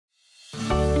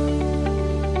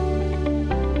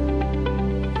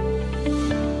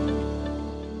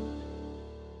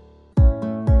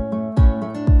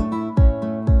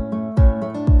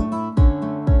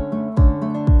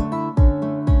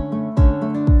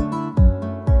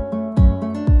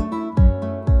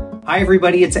Hi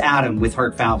everybody, it's Adam with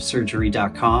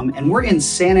HeartValveSurgery.com, and we're in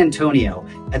San Antonio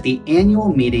at the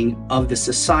annual meeting of the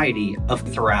Society of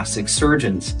Thoracic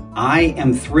Surgeons. I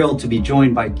am thrilled to be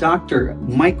joined by Dr.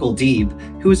 Michael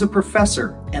Deeb, who is a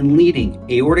professor and leading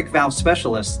aortic valve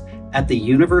specialist at the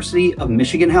University of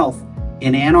Michigan Health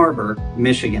in Ann Arbor,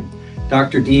 Michigan.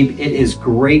 Dr. Deeb, it is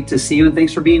great to see you, and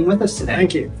thanks for being with us today.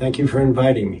 Thank you. Thank you for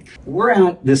inviting me. We're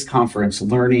at this conference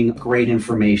learning great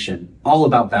information all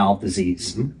about valve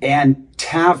disease. And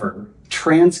TAVR,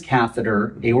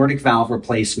 transcatheter aortic valve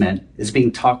replacement, is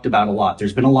being talked about a lot.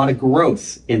 There's been a lot of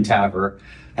growth in TAVR.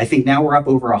 I think now we're up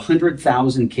over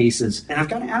 100,000 cases. And I've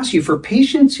got to ask you, for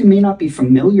patients who may not be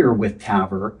familiar with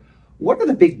TAVR, what are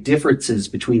the big differences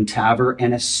between TAVR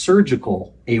and a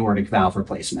surgical aortic valve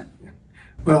replacement?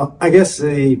 Well, I guess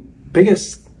the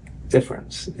biggest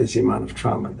difference is the amount of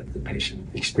trauma that the patient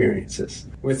experiences.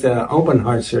 With open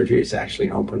heart surgery, it's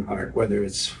actually open heart, whether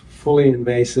it's fully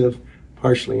invasive,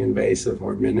 partially invasive,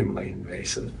 or minimally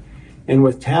invasive. And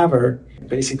with TAVR,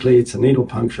 basically it's a needle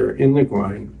puncture in the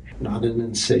groin, not an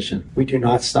incision. We do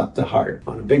not stop the heart.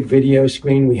 On a big video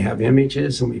screen, we have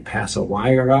images and we pass a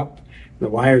wire up. The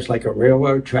wire is like a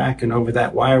railroad track, and over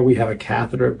that wire we have a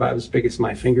catheter about as big as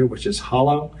my finger, which is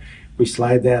hollow. We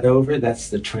slide that over, that's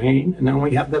the train, and then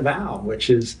we have the valve, which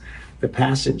is the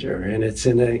passenger, and it's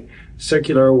in a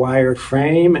circular wire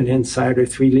frame, and inside are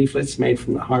 3 leaflets made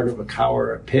from the heart of a cow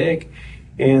or a pig,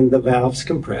 and the valve's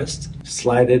compressed.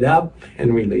 Slide it up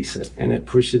and release it, and it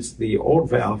pushes the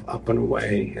old valve up and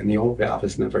away, and the old valve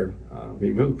is never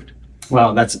removed.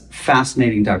 Well, that's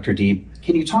fascinating, Dr. Deeb.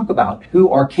 Can you talk about who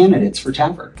are candidates for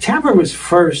TAVR? TAVR was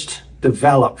first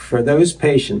developed for those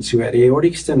patients who had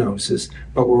aortic stenosis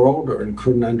but were older and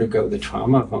couldn't undergo the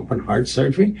trauma of open heart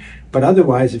surgery. But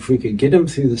otherwise, if we could get them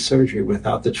through the surgery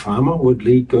without the trauma, would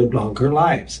lead good, longer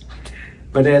lives.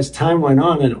 But as time went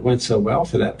on, and it went so well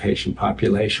for that patient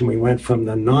population, we went from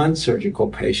the non-surgical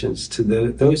patients to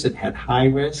those that had high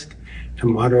risk, to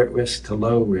moderate risk, to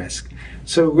low risk.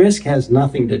 So risk has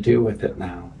nothing to do with it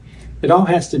now. It all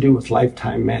has to do with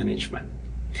lifetime management.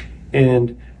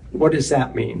 And what does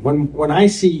that mean? When I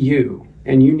see you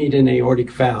and you need an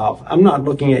aortic valve, I'm not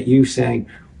looking at you saying,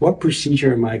 what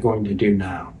procedure am I going to do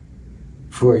now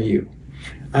for you?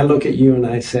 I look at you and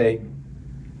I say,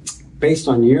 based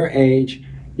on your age,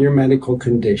 your medical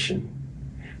condition,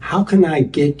 how can I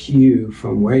get you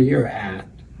from where you're at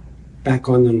back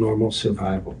on the normal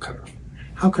survival curve?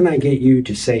 How can I get you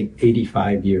to, say,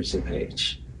 85 years of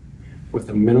age with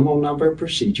a minimal number of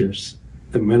procedures,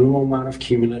 the minimal amount of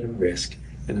cumulative risk,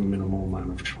 and a minimal amount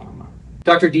of trauma?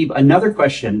 Dr. Deeb, another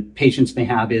question patients may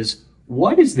have is,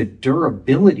 what is the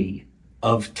durability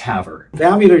of TAVR?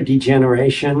 Valvular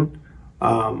degeneration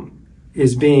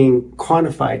is being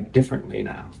quantified differently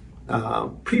now.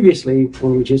 Previously,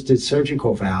 when we just did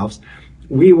surgical valves,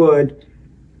 we would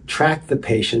track the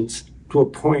patients to a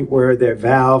point where their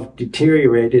valve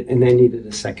deteriorated and they needed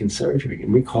a second surgery,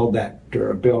 and we called that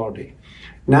durability.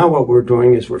 Now what we're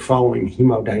doing is we're following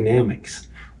hemodynamics.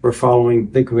 We're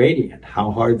following the gradient, how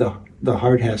hard the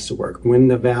heart has to work, when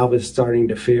the valve is starting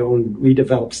to fail and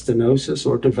redevelop stenosis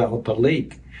or develop a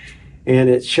leak. And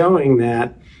it's showing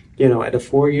that, at a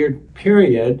 4-year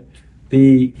period,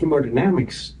 the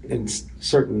hemodynamics in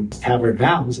certain TAVR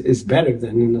valves is better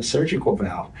than in the surgical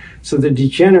valve. So the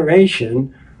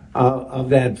degeneration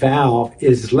of that valve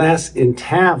is less in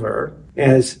TAVR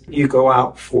as you go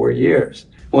out 4 years.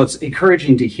 Well, it's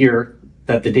encouraging to hear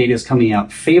that the data is coming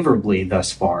out favorably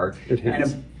thus far. And a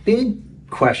big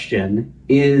question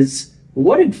is,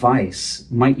 what advice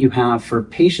might you have for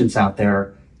patients out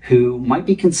there who might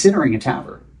be considering a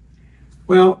TAVR?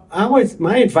 Well,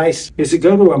 my advice is to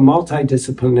go to a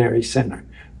multidisciplinary center.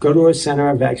 Go to a center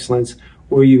of excellence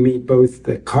where you meet both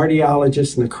the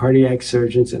cardiologists and the cardiac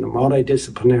surgeons in a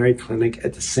multidisciplinary clinic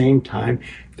at the same time.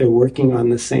 They're working on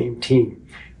the same team.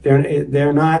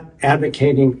 They're not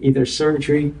advocating either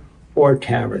surgery or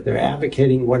TAVR. They're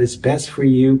advocating what is best for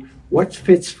you, what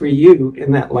fits for you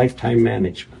in that lifetime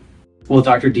management. Well,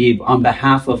 Dr. Deeb, on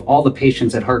behalf of all the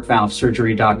patients at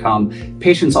HeartValveSurgery.com,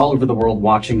 patients all over the world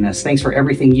watching this, thanks for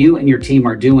everything you and your team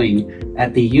are doing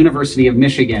at the University of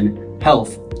Michigan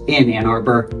Health in Ann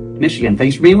Arbor, Michigan.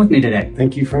 Thanks for being with me today.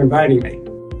 Thank you for inviting me.